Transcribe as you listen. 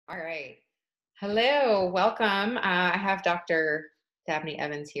All right. Hello, welcome. I have Dr. Dabney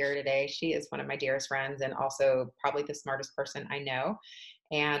Evans here today. She is one of my dearest friends and also probably the smartest person I know.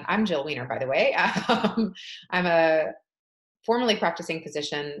 And I'm Jill Wener, by the way. I'm a formerly practicing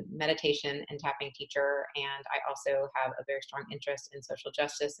physician, meditation and tapping teacher, and I also have a very strong interest in social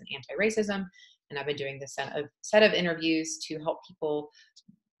justice and anti-racism. And I've been doing this set of interviews to help people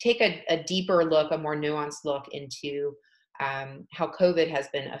take a deeper look, a more nuanced look into how COVID has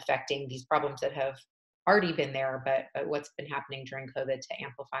been affecting these problems that have already been there, but what's been happening during COVID to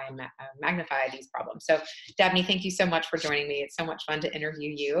amplify and magnify these problems. So, Dabney, thank you so much for joining me. It's so much fun to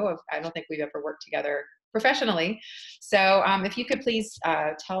interview you. I don't think we've ever worked together professionally. So, if you could please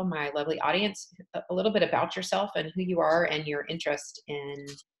tell my lovely audience a little bit about yourself and who you are and your interest in.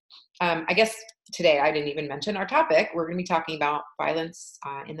 I guess today I didn't even mention our topic. We're going to be talking about violence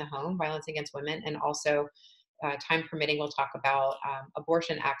in the home, violence against women, and also time permitting, we'll talk about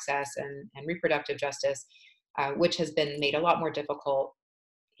abortion access and reproductive justice, which has been made a lot more difficult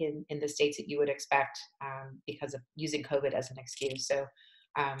in the states that you would expect because of using COVID as an excuse. So,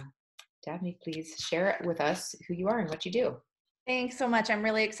 Dabney, please share with us who you are and what you do. Thanks so much. I'm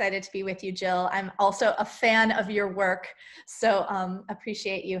really excited to be with you, Jill. I'm also a fan of your work, so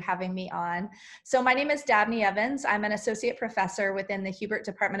appreciate you having me on. So my name is Dabney Evans. I'm an associate professor within the Hubert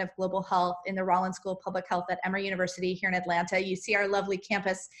Department of Global Health in the Rollins School of Public Health at Emory University here in Atlanta. You see our lovely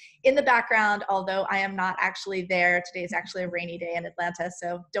campus in the background, although I am not actually there. Today is actually a rainy day in Atlanta,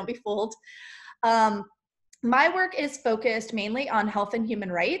 so don't be fooled. My work is focused mainly on health and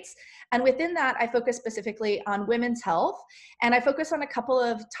human rights. And within that, I focus specifically on women's health. And I focus on a couple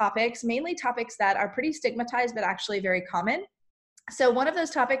of topics, mainly topics that are pretty stigmatized, but actually very common. So one of those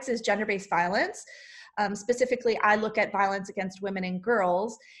topics is gender-based violence. Specifically, I look at violence against women and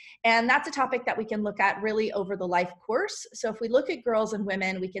girls. And that's a topic that we can look at really over the life course. So if we look at girls and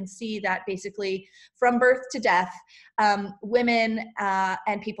women, we can see that basically from birth to death, women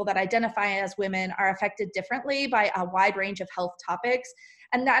and people that identify as women are affected differently by a wide range of health topics.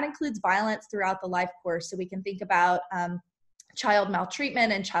 And that includes violence throughout the life course. So we can think about child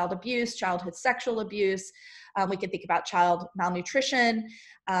maltreatment and child abuse, childhood sexual abuse. We can think about child malnutrition.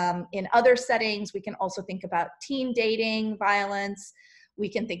 In other settings, we can also think about teen dating violence. We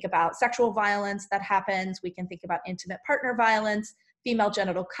can think about sexual violence that happens. We can think about intimate partner violence, female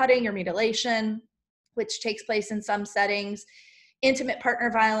genital cutting or mutilation, which takes place in some settings, intimate partner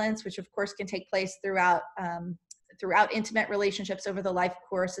violence, which of course can take place throughout intimate relationships over the life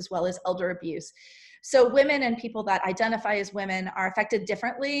course, as well as elder abuse. So women and people that identify as women are affected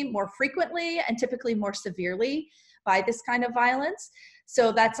differently, more frequently, and typically more severely by this kind of violence.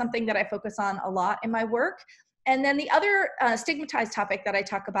 So that's something that I focus on a lot in my work. And then the other stigmatized topic that I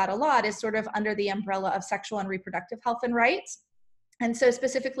talk about a lot is sort of under the umbrella of sexual and reproductive health and rights. And so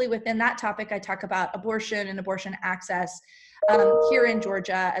specifically within that topic, I talk about abortion and abortion access here in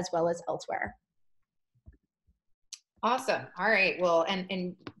Georgia, as well as elsewhere. Awesome. All right. Well,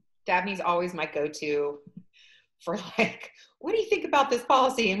 and Dabney's always my go-to for like, what do you think about this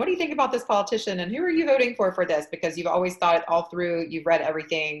policy? And what do you think about this politician? And who are you voting for this? Because you've always thought it all through, you've read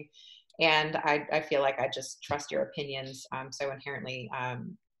everything. And I feel like I just trust your opinions so inherently,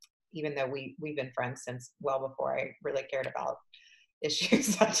 even though we've been friends since well before I really cared about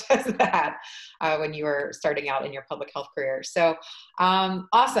issues such as that when you were starting out in your public health career. So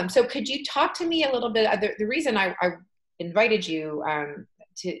awesome. So could you talk to me a little bit, the reason I invited you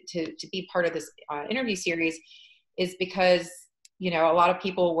to be part of this interview series is because, you know, a lot of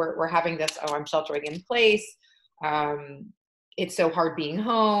people were having this, oh, I'm sheltering in place. It's so hard being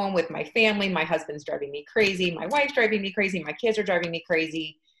home with my family. My husband's driving me crazy. My wife's driving me crazy. My kids are driving me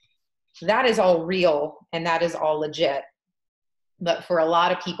crazy. That is all real and that is all legit. But for a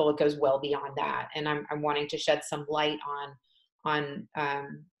lot of people, it goes well beyond that. And I'm wanting to shed some light on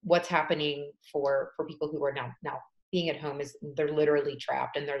what's happening for people who are now being at home. Is they're literally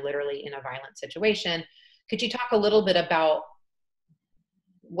trapped and they're literally in a violent situation. Could you talk a little bit about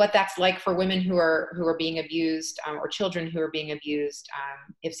what that's like for women who are being abused or children who are being abused,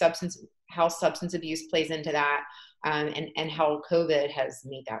 how substance abuse plays into that, and how COVID has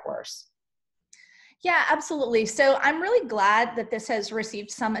made that worse? Yeah, absolutely. So I'm really glad that this has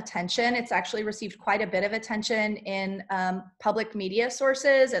received some attention. It's actually received quite a bit of attention in public media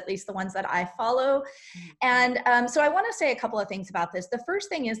sources, at least the ones that I follow. And so I want to say a couple of things about this. The first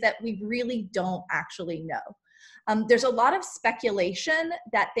thing is that we really don't actually know. There's a lot of speculation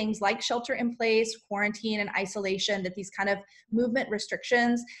that things like shelter in place, quarantine, and isolation, that these kind of movement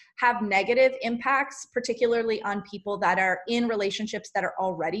restrictions have negative impacts, particularly on people that are in relationships that are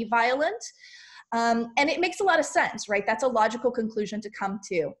already violent. And it makes a lot of sense, right? That's a logical conclusion to come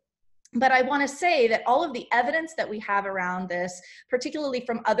to. But I want to say that all of the evidence that we have around this, particularly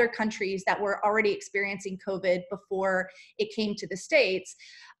from other countries that were already experiencing COVID before it came to the States,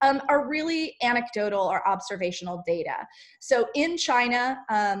 are really anecdotal or observational data. So in China,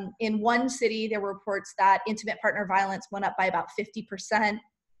 in one city, there were reports that intimate partner violence went up by about 50%.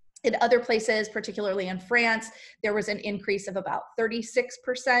 In other places, particularly in France, there was an increase of about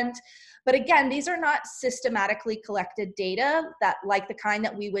 36%. But again, these are not systematically collected data that like the kind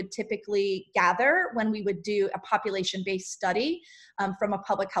that we would typically gather when we would do a population-based study from a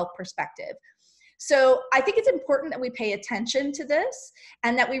public health perspective. So I think it's important that we pay attention to this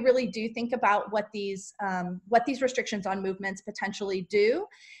and that we really do think about what these restrictions on movements potentially do.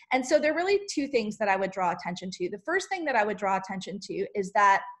 And so there are really two things that I would draw attention to. The first thing that I would draw attention to is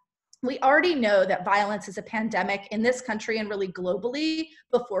that we already know that violence is a pandemic in this country and really globally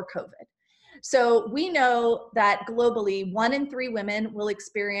before COVID. So we know that globally, 1 in 3 women will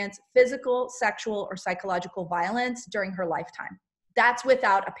experience physical, sexual, or psychological violence during her lifetime. That's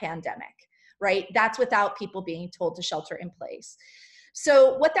without a pandemic, right? That's without people being told to shelter in place.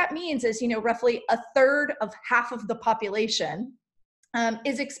 So what that means is, roughly a third of half of the population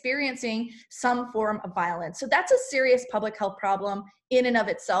is experiencing some form of violence. So that's a serious public health problem in and of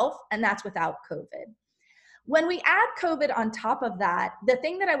itself, and that's without COVID. When we add COVID on top of that, the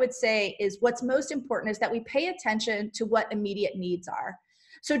thing that I would say is what's most important is that we pay attention to what immediate needs are.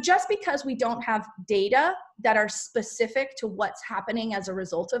 So just because we don't have data that are specific to what's happening as a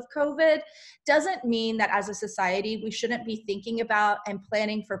result of COVID doesn't mean that as a society, we shouldn't be thinking about and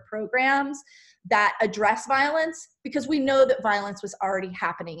planning for programs that address violence, because we know that violence was already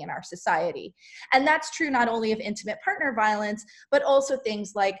happening in our society. And that's true not only of intimate partner violence, but also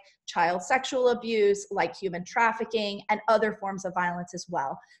things like child sexual abuse, like human trafficking, and other forms of violence as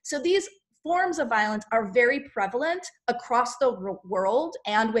well. So these forms of violence are very prevalent across the world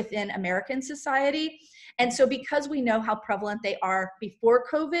and within American society. And so because we know how prevalent they are before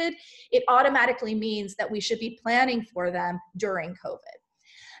COVID, it automatically means that we should be planning for them during COVID.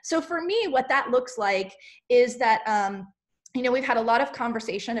 So for me, what that looks like is that, we've had a lot of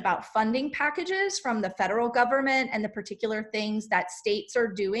conversation about funding packages from the federal government and the particular things that states are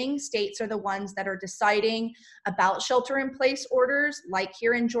doing. States are the ones that are deciding about shelter-in-place orders, like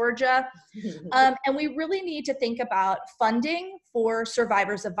here in Georgia. And we really need to think about funding for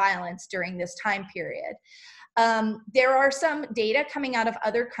survivors of violence during this time period. There are some data coming out of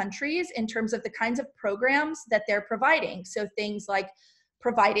other countries in terms of the kinds of programs that they're providing. So things like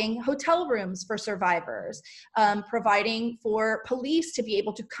providing hotel rooms for survivors, providing for police to be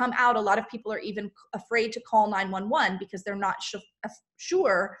able to come out. A lot of people are even afraid to call 911 because they're not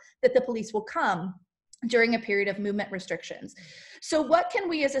sure that the police will come during a period of movement restrictions. So what can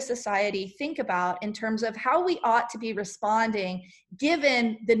we as a society think about in terms of how we ought to be responding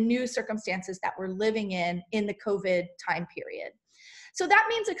given the new circumstances that we're living in the COVID time period? So that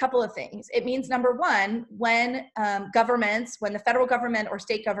means a couple of things. It means, number one, when the federal government or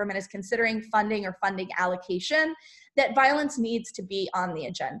state government is considering funding or funding allocation, that violence needs to be on the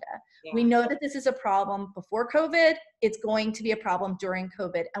agenda. Yeah. We know that this is a problem before COVID. It's going to be a problem during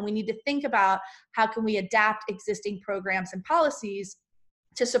COVID. And we need to think about how can we adapt existing programs and policies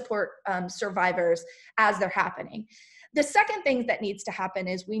to support survivors as they're happening. The second thing that needs to happen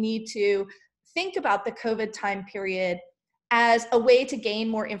is we need to think about the COVID time period as a way to gain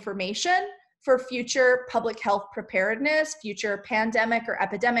more information for future public health preparedness, future pandemic or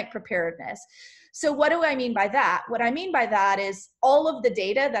epidemic preparedness. So what do I mean by that? What I mean by that is all of the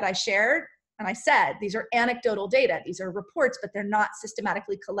data that I shared, and I said, these are anecdotal data. These are reports, but they're not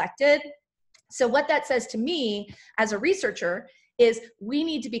systematically collected. So what that says to me as a researcher is we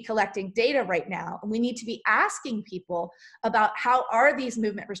need to be collecting data right now, and we need to be asking people about how are these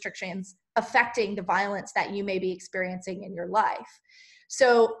movement restrictions affecting the violence that you may be experiencing in your life.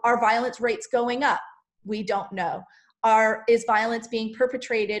 So are violence rates going up? We don't know. Is violence being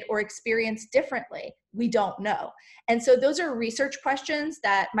perpetrated or experienced differently? We don't know. And so those are research questions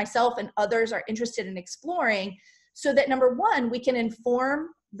that myself and others are interested in exploring so that, number one, we can inform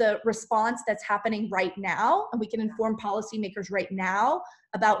the response that's happening right now, and we can inform policymakers right now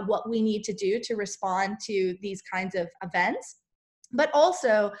about what we need to do to respond to these kinds of events, but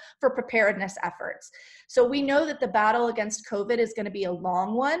also for preparedness efforts. So we know that the battle against COVID is going to be a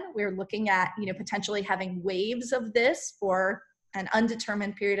long one. We're looking at, potentially having waves of this for an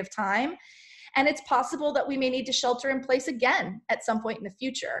undetermined period of time. And it's possible that we may need to shelter in place again at some point in the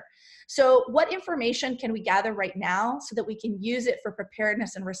future. So what information can we gather right now so that we can use it for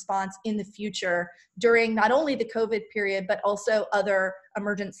preparedness and response in the future during not only the COVID period, but also other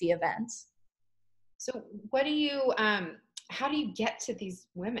emergency events? So what do you, how do you get to these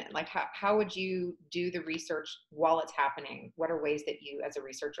women? Like how would you do the research while it's happening? What are ways that you as a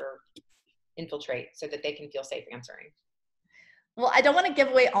researcher infiltrate so that they can feel safe answering? Well, I don't want to give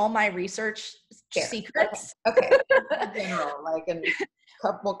away all my research Fair. secrets. Okay. In general, like, and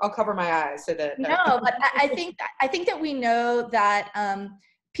I'll cover my eyes so that. No, but I think that we know that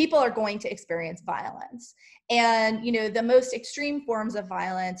people are going to experience violence, and the most extreme forms of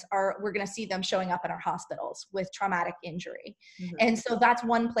violence we're going to see them showing up in our hospitals with traumatic injury, and so that's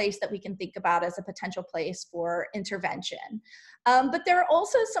one place that we can think about as a potential place for intervention. But there are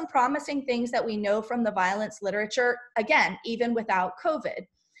also some promising things that we know from the violence literature. Again, even without COVID.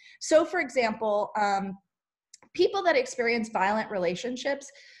 So, for example, people that experience violent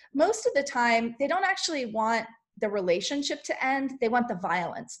relationships, most of the time, they don't actually want the relationship to end, they want the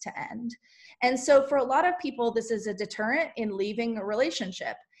violence to end. And so for a lot of people, this is a deterrent in leaving a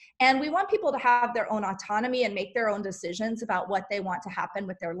relationship. And we want people to have their own autonomy and make their own decisions about what they want to happen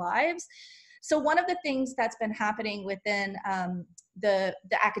with their lives. So one of the things that's been happening within the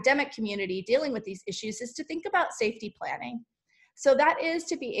academic community dealing with these issues is to think about safety planning. So that is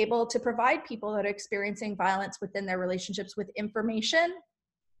to be able to provide people that are experiencing violence within their relationships with information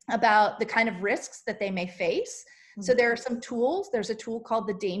about the kind of risks that they may face. So there are some tools. There's a tool called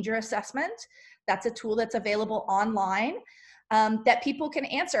the Danger Assessment. That's a tool that's available online that people can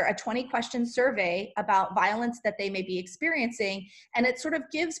answer a 20-question survey about violence that they may be experiencing. And it sort of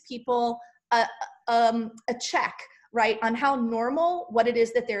gives people a check, right, on how normal what it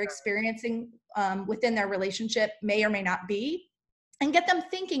is that they're experiencing within their relationship may or may not be, and get them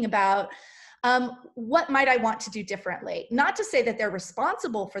thinking about what might I want to do differently? Not to say that they're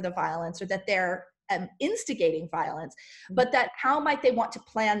responsible for the violence or that they're instigating violence, but that how might they want to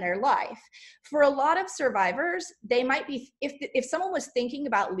plan their life? For a lot of survivors, they might be, if someone was thinking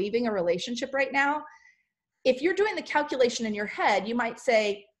about leaving a relationship right now, if you're doing the calculation in your head, you might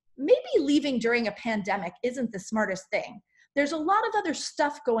say, maybe leaving during a pandemic isn't the smartest thing. There's a lot of other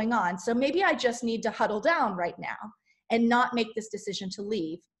stuff going on, so maybe I just need to huddle down right now and not make this decision to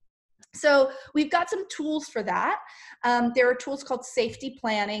leave. So we've got some tools for that. There are tools called safety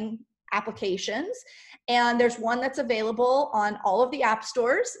planning applications, and there's one that's available on all of the app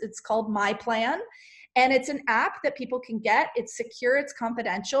stores. It's called My Plan, and it's an app that people can get. It's secure, it's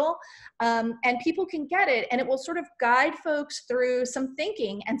confidential, and people can get it, and it will sort of guide folks through some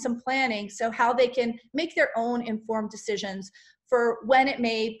thinking and some planning, so how they can make their own informed decisions for when it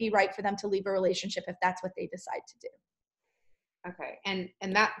may be right for them to leave a relationship if that's what they decide to do. Okay,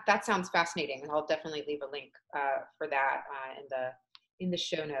 and that sounds fascinating, and I'll definitely leave a link for that in the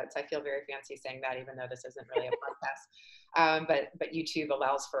show notes. I feel very fancy saying that, even though this isn't really a podcast. But YouTube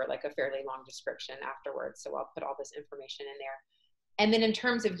allows for like a fairly long description afterwards, so I'll put all this information in there. And then in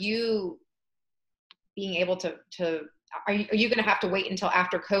terms of you being able to are you going to have to wait until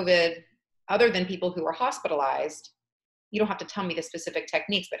after COVID, other than people who are hospitalized? You don't have to tell me the specific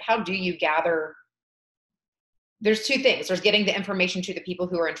techniques, but how do you gather? There's two things. There's getting the information to the people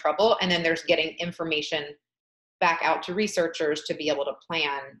who are in trouble, and then there's getting information back out to researchers to be able to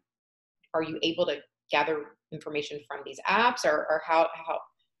plan. Are you able to gather information from these apps, or how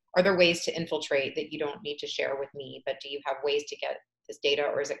are there ways to infiltrate that you don't need to share with me, but do you have ways to get this data,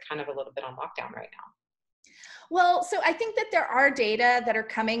 or is it kind of a little bit on lockdown right now? Well, so I think that there are data that are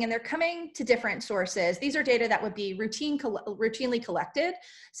coming, and they're coming to different sources. These are data that would be routinely collected.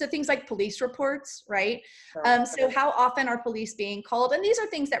 So things like police reports, right? So how often are police being called? And these are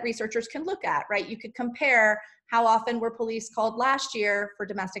things that researchers can look at, right? You could compare how often were police called last year for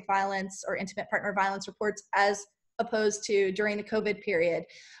domestic violence or intimate partner violence reports as opposed to during the COVID period.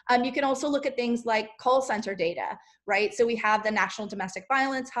 You can also look at things like call center data, right? So we have the National Domestic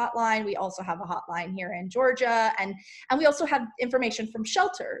Violence Hotline. We also have a hotline here in Georgia, and we also have information from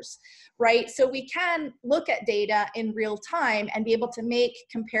shelters, right? So we can look at data in real time and be able to make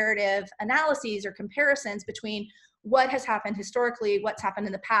comparative analyses or comparisons between what has happened historically, what's happened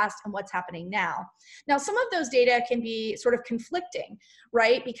in the past, and what's happening now. Now, some of those data can be sort of conflicting,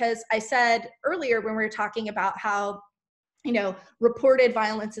 right? Because I said earlier when we were talking about how, reported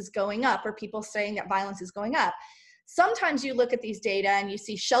violence is going up, or people saying that violence is going up. Sometimes you look at these data and you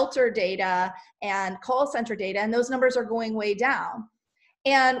see shelter data and call center data, and those numbers are going way down.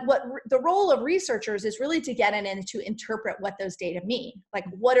 And what the role of researchers is really to get in and to interpret what those data mean. Like,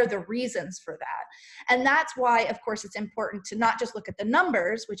 what are the reasons for that? And that's why, of course, it's important to not just look at the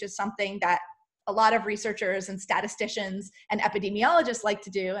numbers, which is something that a lot of researchers and statisticians and epidemiologists like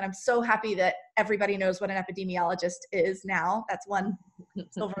to do. And I'm so happy that everybody knows what an epidemiologist is now. That's one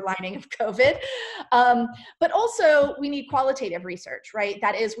silver lining of COVID. But also we need qualitative research, right?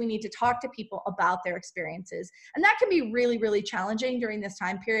 That is, we need to talk to people about their experiences. And that can be really, really challenging during this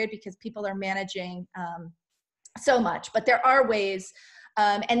time period because people are managing so much, but there are ways,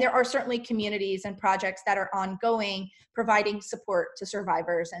 and there are certainly communities and projects that are ongoing, providing support to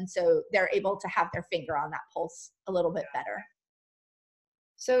survivors. And so they're able to have their finger on that pulse a little bit better.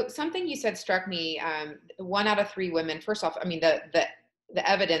 So something you said struck me, 1 out of 3 women, first off, I mean, the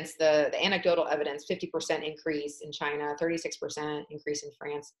evidence, the anecdotal evidence, 50% increase in China, 36% increase in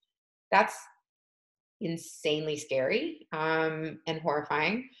France. That's insanely scary and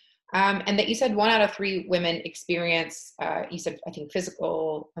horrifying. And that you said 1 out of 3 women experience, you said, I think,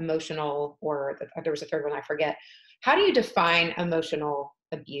 physical, emotional, or there was a third one, I forget. How do you define emotional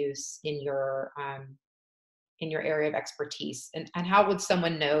abuse in your area of expertise? And how would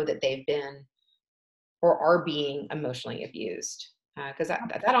someone know that they've been or are being emotionally abused? Because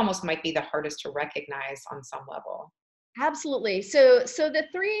that almost might be the hardest to recognize on some level. Absolutely. So the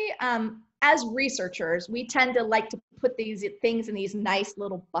three, as researchers, we tend to like to put these things in these nice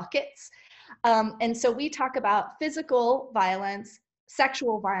little buckets. And so we talk about physical violence,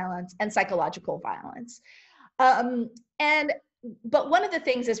 sexual violence, and psychological violence. But one of the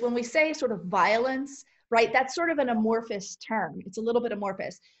things is when we say sort of violence, right, that's sort of an amorphous term. It's a little bit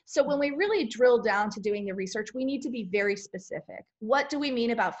amorphous. So when we really drill down to doing the research, we need to be very specific. What do we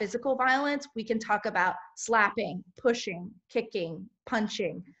mean about physical violence? We can talk about slapping, pushing, kicking,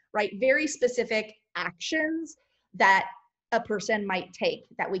 punching, right? Very specific actions that a person might take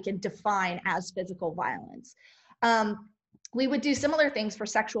that we can define as physical violence. We would do similar things for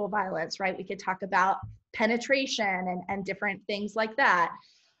sexual violence, right? We could talk about penetration and different things like that.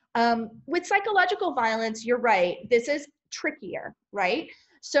 With psychological violence, you're right, this is trickier, right?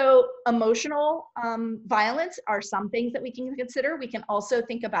 So emotional violence are some things that we can consider. We can also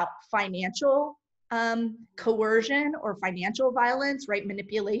think about financial coercion or financial violence, right?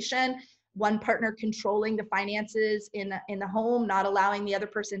 Manipulation, one partner controlling the finances in the home, not allowing the other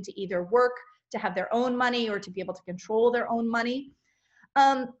person to either work, to have their own money, or to be able to control their own money.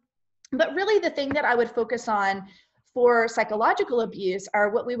 But really the thing that I would focus on for psychological abuse are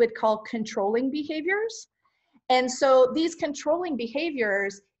what we would call controlling behaviors. And so these controlling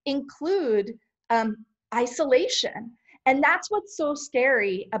behaviors include isolation. And that's what's so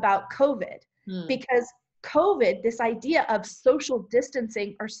scary about COVID, because COVID, this idea of social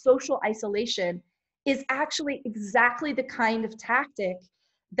distancing or social isolation, is actually exactly the kind of tactic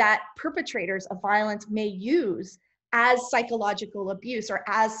that perpetrators of violence may use as psychological abuse or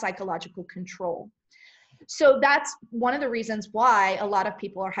as psychological control. So that's one of the reasons why a lot of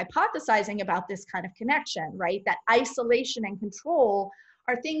people are hypothesizing about this kind of connection, right? That isolation and control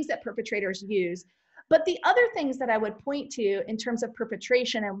are things that perpetrators use. But the other things that I would point to in terms of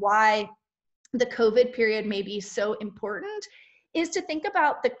perpetration and why the COVID period may be so important is to think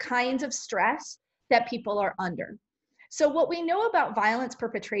about the kinds of stress that people are under. So what we know about violence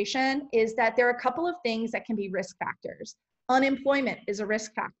perpetration is that there are a couple of things that can be risk factors. Unemployment is a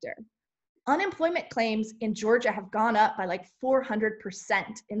risk factor. Unemployment claims in Georgia have gone up by like 400%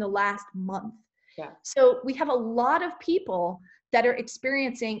 in the last month. Yeah. So we have a lot of people that are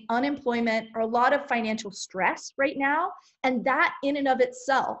experiencing unemployment or a lot of financial stress right now. And that in and of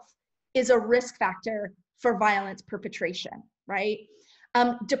itself is a risk factor for violence perpetration, right?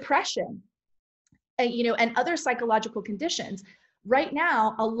 Depression, and other psychological conditions. Right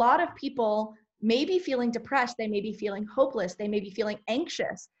now, a lot of people may be feeling depressed, they may be feeling hopeless, they may be feeling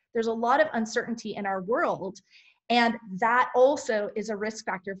anxious. There's a lot of uncertainty in our world, and that also is a risk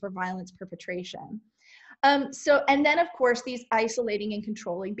factor for violence perpetration. And then of course, these isolating and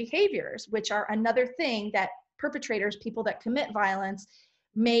controlling behaviors, which are another thing that perpetrators, people that commit violence,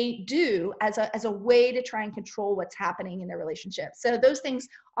 may do as a way to try and control what's happening in their relationship. So those things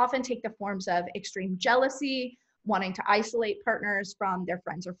often take the forms of extreme jealousy, wanting to isolate partners from their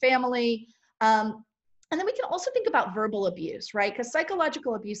friends or family. And then we can also think about verbal abuse, right? Because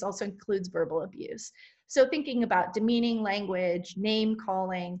psychological abuse also includes verbal abuse. So thinking about demeaning language, name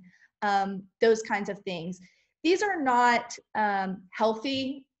calling, those kinds of things. These are not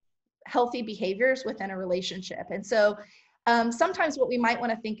healthy behaviors within a relationship. And so sometimes what we might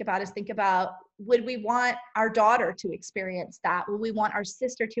want to think about, would we want our daughter to experience that? Would we want our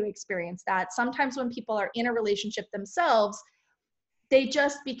sister to experience that? Sometimes when people are in a relationship themselves, they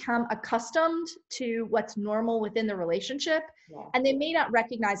just become accustomed to what's normal within the relationship, and they may not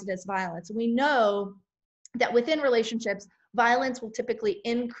recognize it as violence. We know that within relationships, violence will typically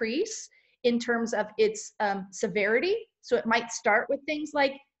increase in terms of its severity. So it might start with things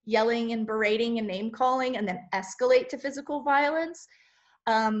like yelling and berating and name calling and then escalate to physical violence.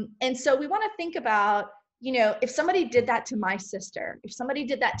 And so we want to think about, if somebody did that to my sister, if somebody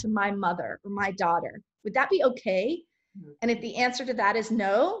did that to my mother or my daughter, would that be okay? And if the answer to that is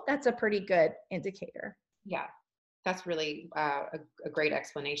no, that's a pretty good indicator. Yeah, that's really a great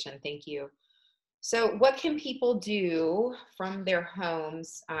explanation. Thank you. So what can people do from their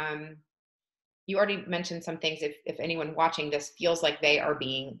homes? You already mentioned some things. If anyone watching this feels like they are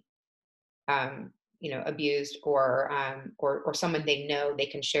being abused, or someone they know, they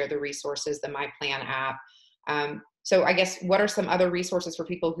can share the resources, the My Plan app. So I guess, what are some other resources for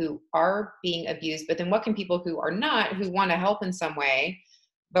people who are being abused, but then what can people who are not, who want to help in some way,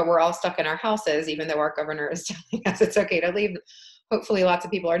 but we're all stuck in our houses, even though our governor is telling us it's okay to leave. Hopefully lots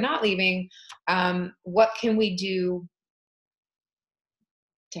of people are not leaving. What can we do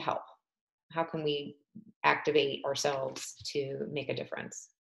to help? How can we activate ourselves to make a difference?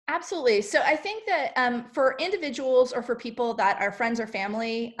 Absolutely. So I think that for individuals, or for people that are friends or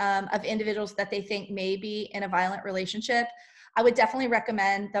family of individuals that they think may be in a violent relationship, I would definitely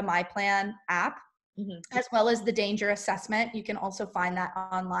recommend the My Plan app, as well as the danger assessment. You can also find that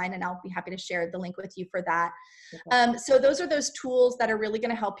online, and I'll be happy to share the link with you for that. Okay. So those are those tools that are really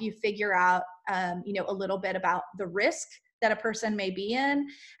going to help you figure out, a little bit about the risk that a person may be in,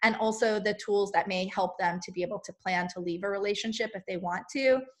 and also the tools that may help them to be able to plan to leave a relationship if they want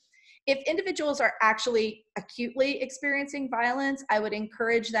to. If individuals are actually acutely experiencing violence, I would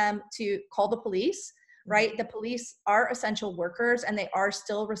encourage them to call the police, right? The police are essential workers, and they are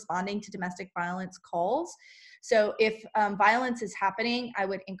still responding to domestic violence calls. So if violence is happening, I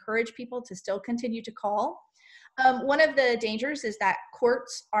would encourage people to still continue to call. One of the dangers is that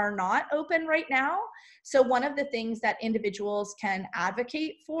courts are not open right now. So one of the things that individuals can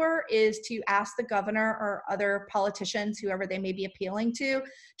advocate for is to ask the governor or other politicians, whoever they may be appealing to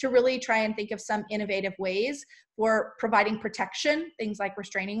really try and think of some innovative ways for providing protection, things like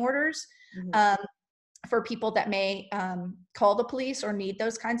restraining orders, for people that may call the police or need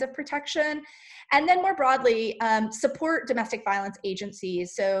those kinds of protection. And then more broadly, support domestic violence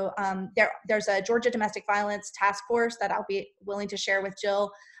agencies. So there's a Georgia Domestic Violence Task Force that I'll be willing to share with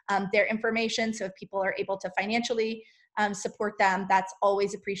Jill their information. So if people are able to financially support them, that's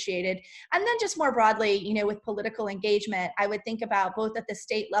always appreciated. And then just more broadly, with political engagement, I would think about both at the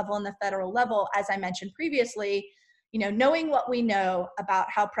state level and the federal level, as I mentioned previously, knowing what we know about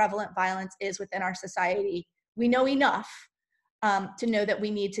how prevalent violence is within our society. We know enough to know that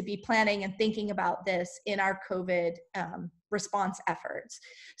we need to be planning and thinking about this in our COVID response efforts.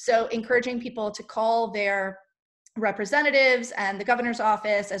 So encouraging people to call their representatives and the governor's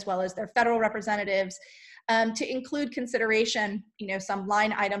office, as well as their federal representatives, to include consideration, some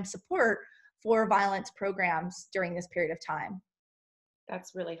line item support for violence programs during this period of time.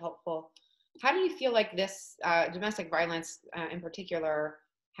 That's really helpful. How do you feel like this domestic violence in particular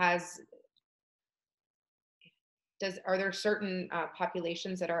are there certain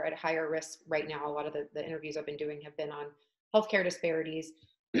populations that are at higher risk right now? A lot of the interviews I've been doing have been on healthcare disparities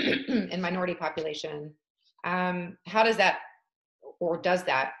in minority population. How does that, or does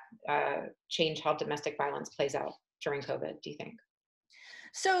that change how domestic violence plays out during COVID, do you think?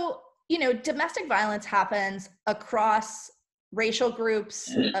 So, domestic violence happens across racial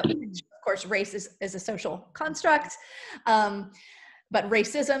groups, which of course race is a social construct, but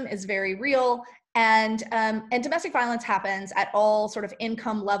racism is very real. And domestic violence happens at all sort of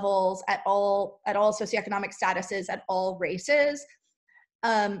income levels, at all socioeconomic statuses, at all races.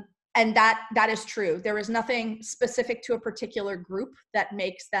 And that is true. There is nothing specific to a particular group that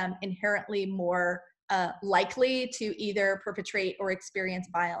makes them inherently more likely to either perpetrate or experience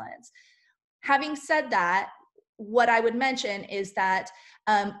violence. Having said that, what I would mention is that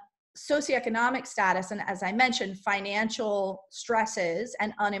socioeconomic status, and as I mentioned, financial stresses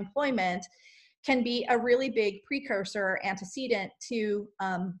and unemployment can be a really big precursor, antecedent to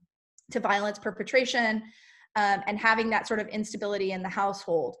violence perpetration, and having that sort of instability in the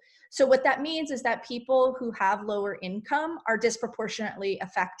household. So what that means is that people who have lower income are disproportionately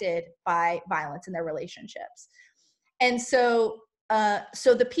affected by violence in their relationships. And so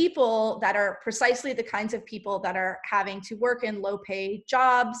the people that are precisely the kinds of people that are having to work in low paid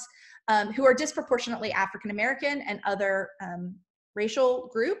jobs, who are disproportionately African American and other racial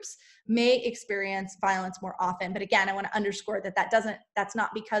groups, may experience violence more often. But again, I want to underscore that's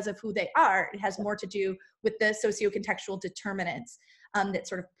not because of who they are. It has more to do with the sociocontextual determinants that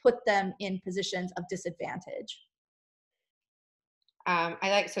sort of put them in positions of disadvantage.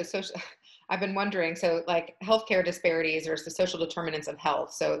 I've been wondering, so like healthcare disparities versus the social determinants of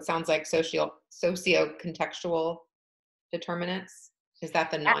health. So it sounds like socio-contextual determinants. Is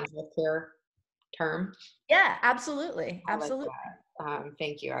that the non-healthcare term? Yeah, absolutely. Absolutely.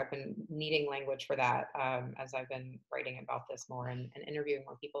 Thank you. I've been needing language for that as I've been writing about this more and interviewing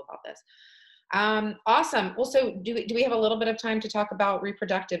more people about this. Awesome. Well, so do we have a little bit of time to talk about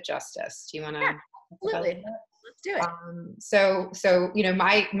reproductive justice? Do you want to? Yeah, absolutely. Let's do it. So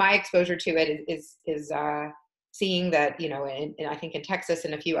my exposure to it is seeing that, and I think in Texas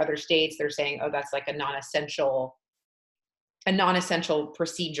and a few other states, they're saying, oh, that's like a non-essential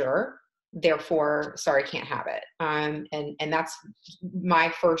procedure. Therefore, sorry, can't have it. And that's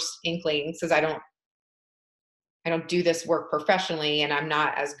my first inkling, because I don't do this work professionally, and I'm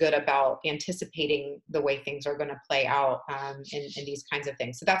not as good about anticipating the way things are going to play out in these kinds of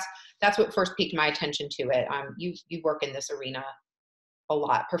things. So that's what first piqued my attention to it. You work in this arena a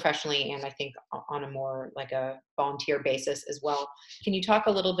lot professionally, and I think on a more like a volunteer basis as well. Can you talk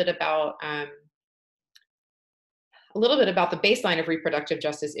a little bit about the baseline of reproductive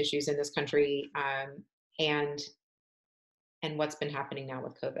justice issues in this country, and what's been happening now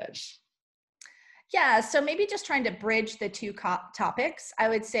with COVID? Yeah, so maybe just trying to bridge the two topics. I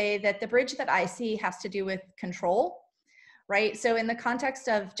would say that the bridge that I see has to do with control, right? So in the context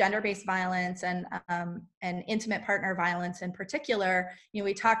of gender-based violence and intimate partner violence in particular,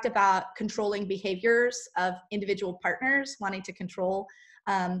 we talked about controlling behaviors of individual partners wanting to control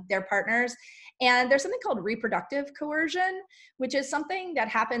their partners. And there's something called reproductive coercion, which is something that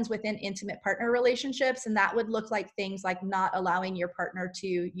happens within intimate partner relationships. And that would look like things like not allowing your partner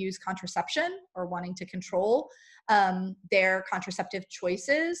to use contraception or wanting to control their contraceptive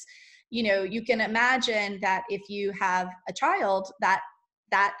choices. You can imagine that if you have a child, that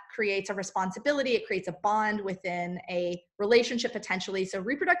creates a responsibility, it creates a bond within a relationship potentially. So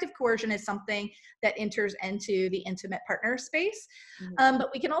reproductive coercion is something that enters into the intimate partner space. Mm-hmm. But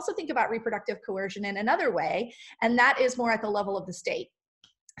we can also think about reproductive coercion in another way, and that is more at the level of the state.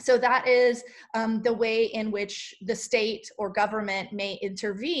 So that is the way in which the state or government may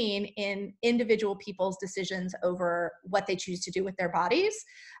intervene in individual people's decisions over what they choose to do with their bodies,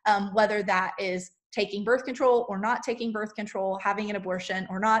 whether that is taking birth control or not taking birth control, having an abortion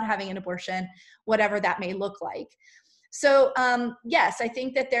or not having an abortion, whatever that may look like. So yes, I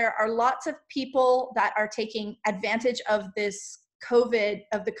think that there are lots of people that are taking advantage of the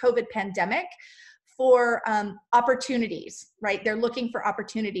COVID pandemic for opportunities, right? They're looking for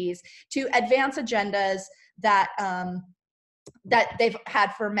opportunities to advance agendas that they've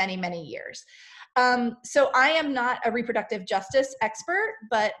had for many, many years. So I am not a reproductive justice expert,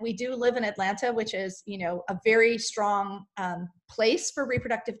 but we do live in Atlanta, which is, a very strong place for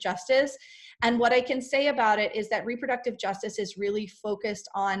reproductive justice. And what I can say about it is that reproductive justice is really focused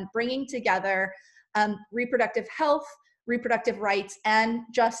on bringing together reproductive health, reproductive rights, and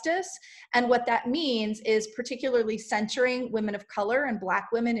justice. And what that means is particularly centering women of color and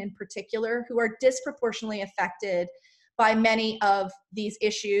Black women in particular, who are disproportionately affected by many of these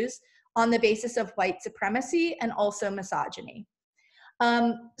issues on the basis of white supremacy and also misogyny.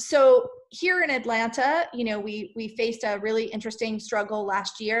 So here in Atlanta, we faced a really interesting struggle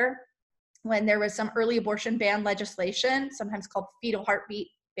last year when there was some early abortion ban legislation, sometimes called fetal heartbeat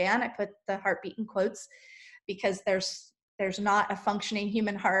ban. I put the heartbeat in quotes because there's not a functioning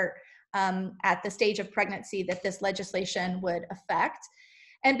human heart at the stage of pregnancy that this legislation would affect.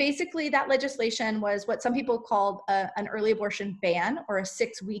 And basically that legislation was what some people called an early abortion ban, or a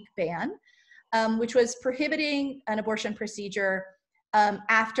 6-week ban, which was prohibiting an abortion procedure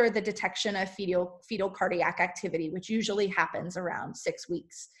after the detection of fetal cardiac activity, which usually happens around 6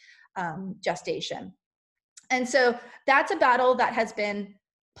 weeks gestation. And so that's a battle that has been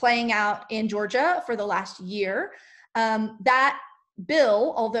playing out in Georgia for the last year. That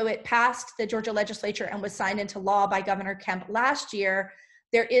bill, although it passed the Georgia legislature and was signed into law by Governor Kemp last year,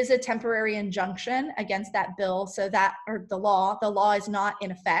 there is a temporary injunction against that bill, so that, or the law is not in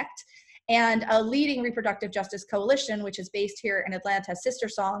effect. And a leading reproductive justice coalition, which is based here in Atlanta, Sister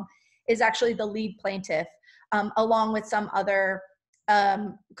Song, is actually the lead plaintiff, along with some other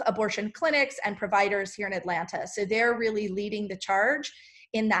abortion clinics and providers here in Atlanta. So they're really leading the charge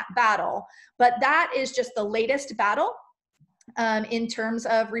in that battle. But that is just the latest battle in terms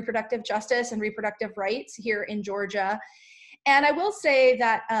of reproductive justice and reproductive rights here in Georgia. And I will say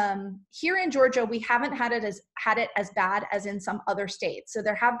that here in Georgia, we haven't had it as bad as in some other states. So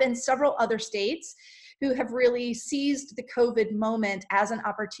there have been several other states who have really seized the COVID moment as an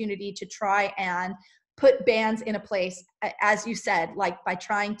opportunity to try and put bans in a place, as you said, like by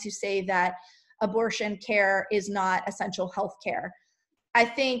trying to say that abortion care is not essential health care. I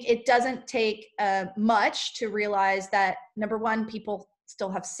think it doesn't take much to realize that, number one, people still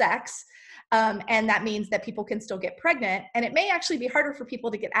have sex, And that means that people can still get pregnant. And it may actually be harder for people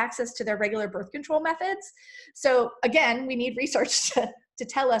to get access to their regular birth control methods. So again, we need research to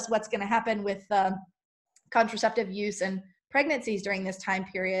tell us what's going to happen with contraceptive use and pregnancies during this time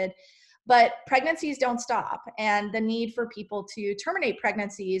period. But pregnancies don't stop, and the need for people to terminate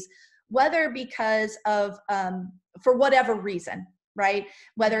pregnancies, whether because of, for whatever reason, right?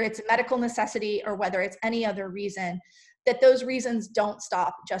 Whether it's a medical necessity or whether it's any other reason, that those reasons don't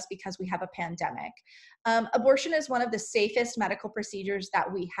stop just because we have a pandemic. Abortion is one of the safest medical procedures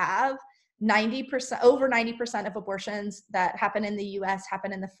that we have. 90%, over 90% of abortions that happen in the US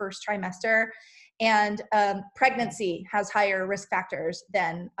happen in the first trimester. And pregnancy has higher risk factors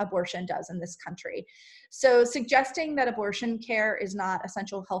than abortion does in this country. So suggesting that abortion care is not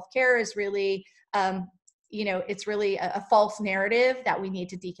essential health care is really, it's really a false narrative that we need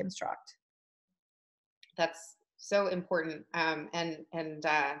to deconstruct. That's so important.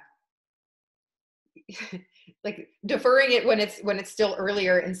 Like deferring it when it's still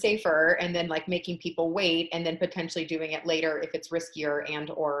earlier and safer, and then like making people wait, and then potentially doing it later if it's riskier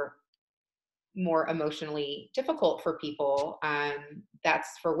and or more emotionally difficult for people. That's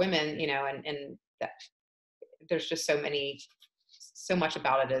for women, and that there's just so much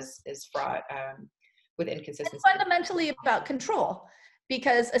about it is fraught with inconsistency. It's fundamentally about control,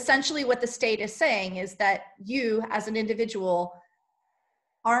 because essentially what the state is saying is that you as an individual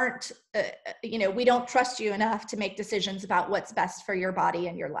aren't, we don't trust you enough to make decisions about what's best for your body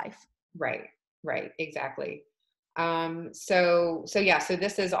and your life. Right, exactly. So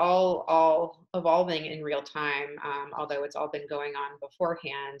this is all evolving in real time, although it's all been going on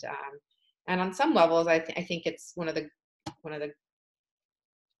beforehand. And on some levels, I think it's one of the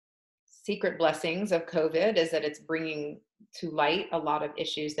secret blessings of COVID is that it's bringing to light a lot of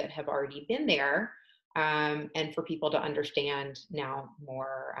issues that have already been there, and for people to understand now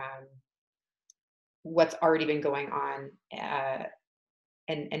more what's already been going on,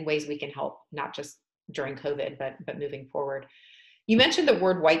 and ways we can help, not just during COVID, but moving forward. You mentioned the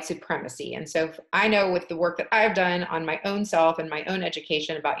word white supremacy. And so I know with the work that I've done on my own self and my own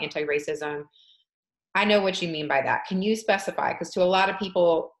education about anti-racism, I know what you mean by that. Can you specify? Because to a lot of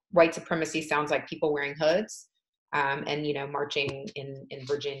people, white supremacy sounds like people wearing hoods, and, marching in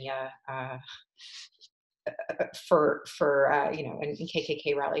Virginia for in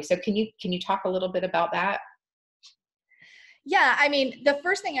KKK rallies. So can you talk a little bit about that? Yeah, I mean, the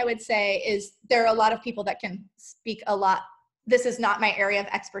first thing I would say is there are a lot of people that can speak a lot. This is not my area of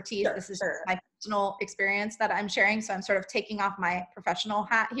expertise. This is my personal experience that I'm sharing. So I'm sort of taking off my professional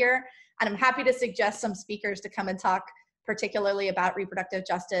hat here. And I'm happy to suggest some speakers to come and talk particularly about reproductive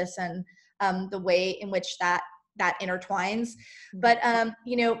justice and the way in which that intertwines. But,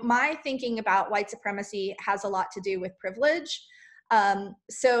 my thinking about white supremacy has a lot to do with privilege.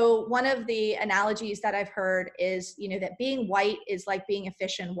 So one of the analogies that I've heard is, that being white is like being a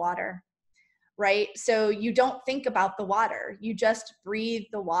fish in water, right? So you don't think about the water, you just breathe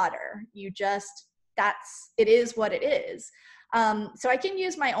the water. It is what it is. So I can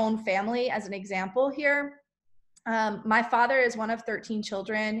use my own family as an example here. My father is one of 13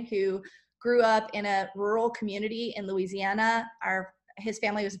 children who grew up in a rural community in Louisiana. His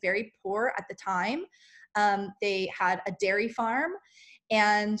family was very poor at the time. They had a dairy farm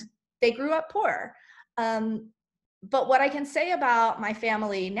and they grew up poor. But what I can say about my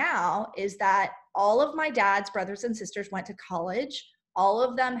family now is that all of my dad's brothers and sisters went to college. All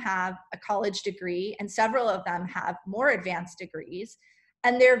of them have a college degree, and several of them have more advanced degrees,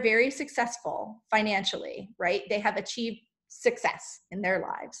 and they're very successful financially, right? They have achieved success in their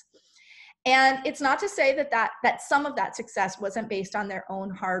lives. And it's not to say that some of that success wasn't based on their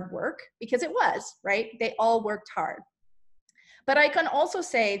own hard work, because it was, right? They all worked hard. But I can also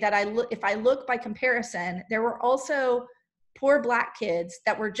say that if I look by comparison, there were also poor Black kids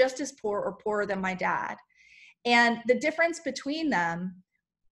that were just as poor or poorer than my dad. And the difference between them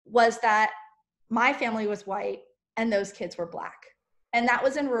was that my family was white and those kids were Black. And that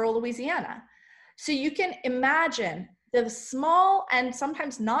was in rural Louisiana. So you can imagine the small and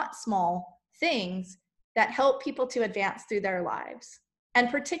sometimes not small things that help people to advance through their lives. And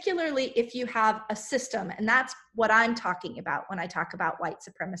particularly if you have a system, and that's what I'm talking about when I talk about white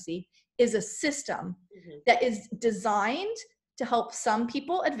supremacy, is a system that is designed to help some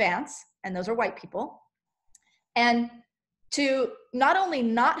people advance, and those are white people, and to not only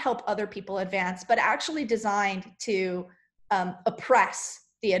not help other people advance, but actually designed to oppress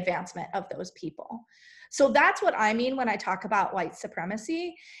the advancement of those people. So that's what I mean when I talk about white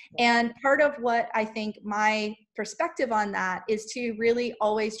supremacy. And part of what I think my perspective on that is to really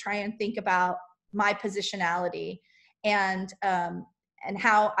always try and think about my positionality and and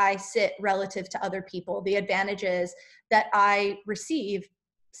how I sit relative to other people, the advantages that I receive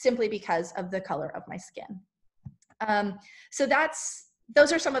simply because of the color of my skin. So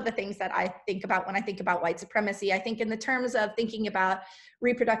those are some of the things that I think about when I think about white supremacy. I think in the terms of thinking about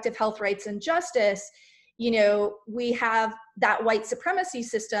reproductive health rights and justice, we have that white supremacy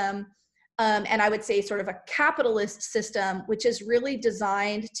system, and I would say sort of a capitalist system, which is really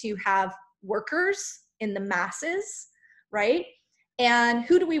designed to have workers in the masses, right? And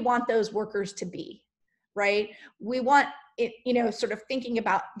who do we want those workers to be, right? We want it, sort of thinking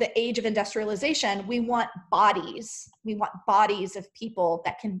about the age of industrialization, we want bodies of people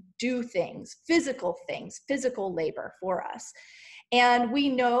that can do things, physical labor for us. And we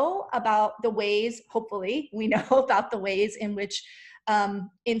know about the ways, hopefully, we know about the ways in which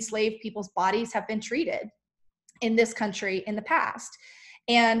enslaved people's bodies have been treated in this country in the past.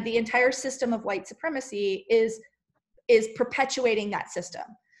 And the entire system of white supremacy is perpetuating that system.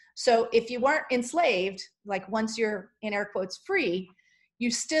 So if you weren't enslaved, like once you're in air quotes free, you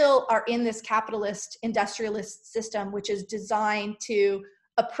still are in this capitalist industrialist system, which is designed to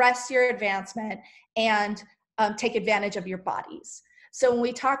oppress your advancement and take advantage of your bodies. So when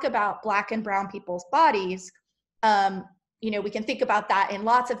we talk about Black and brown people's bodies, we can think about that in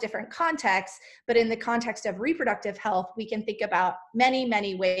lots of different contexts, but in the context of reproductive health, we can think about many,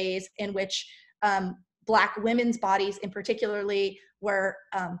 many ways in which Black women's bodies in particularly were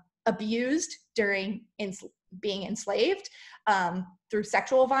abused during being enslaved through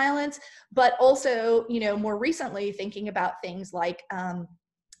sexual violence, but also, more recently thinking about things like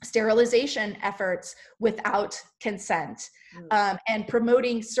sterilization efforts without consent, and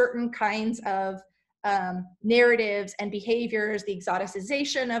promoting certain kinds of narratives and behaviors, the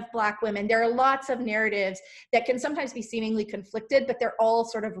exoticization of Black women. There are lots of narratives that can sometimes be seemingly conflicted, but they're all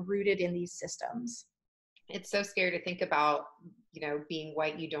sort of rooted in these systems. It's so scary to think about, being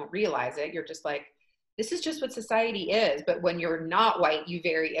white, you don't realize it. You're just like, this is just what society is. But when you're not white, you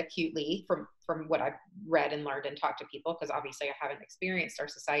very acutely, from what I've read and learned and talked to people, because obviously I haven't experienced our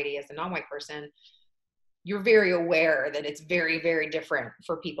society as a non-white person, you're very aware that it's very, very different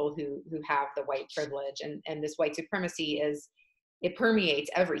for people who have the white privilege. And this white supremacy it permeates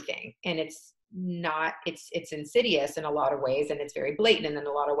everything. And it's insidious in a lot of ways, and it's very blatant in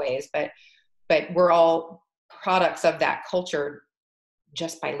a lot of ways, but we're all products of that culture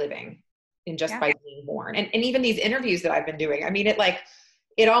just by living and just by being born. And even these interviews that I've been doing, I mean,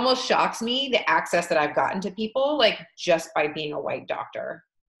 it almost shocks me the access that I've gotten to people, like just by being a white doctor.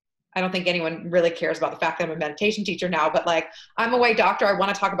 I don't think anyone really cares about the fact that I'm a meditation teacher now, but like, I'm a white doctor. I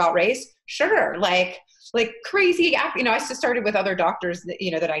want to talk about race. Sure. Like crazy, I just started with other doctors that,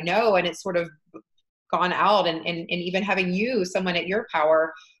 that I know, and it's sort of gone out and even having you, someone at your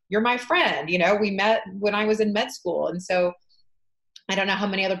power, you're my friend, we met when I was in med school. And so I don't know how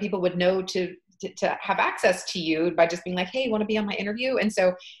many other people would know to have access to you by just being like, hey, you want to be on my interview? And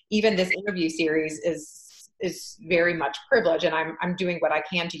so even this interview series is very much privilege. And I'm doing what I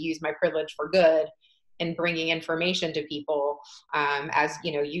can to use my privilege for good and bringing information to people, as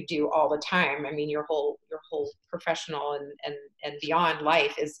you do all the time. I mean, your whole professional and beyond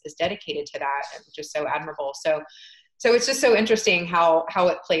life is dedicated to that, which is so admirable. So it's just so interesting how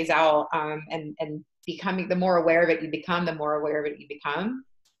it plays out, and becoming, the more aware of it you become, the more aware of it you become.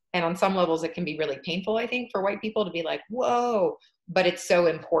 And on some levels, it can be really painful, I think, for white people to be like, whoa, but it's so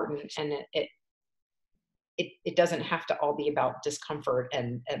important. And it doesn't have to all be about discomfort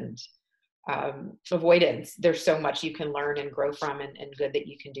and avoidance. There's so much you can learn and grow from, and good that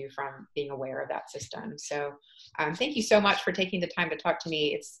you can do from being aware of that system. So thank you so much for taking the time to talk to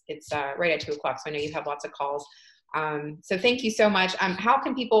me. It's right at 2:00, so I know you have lots of calls. So thank you so much. How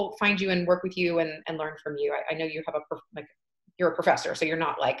can people find you and work with you and learn from you? I know you have you're a professor, so you're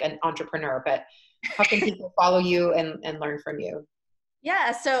not like an entrepreneur, but how can people follow you and learn from you?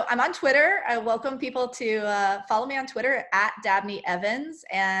 Yeah, so I'm on Twitter. I welcome people to follow me on Twitter at Dabney Evans.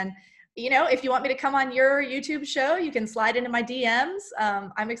 And, if you want me to come on your YouTube show, you can slide into my DMs.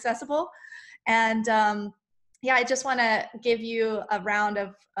 I'm accessible. And I just want to give you a round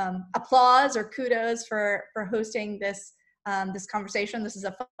of applause or kudos for hosting this conversation. This is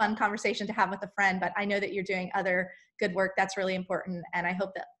a fun conversation to have with a friend, but I know that you're doing other good work that's really important, and I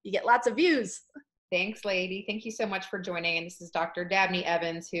hope that you get lots of views. Thanks, lady. Thank you so much for joining. And this is Dr. Dabney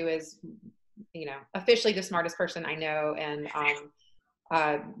Evans, who is, officially the smartest person I know, and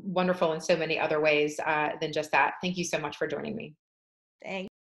wonderful in so many other ways than just that. Thank you so much for joining me. Thanks.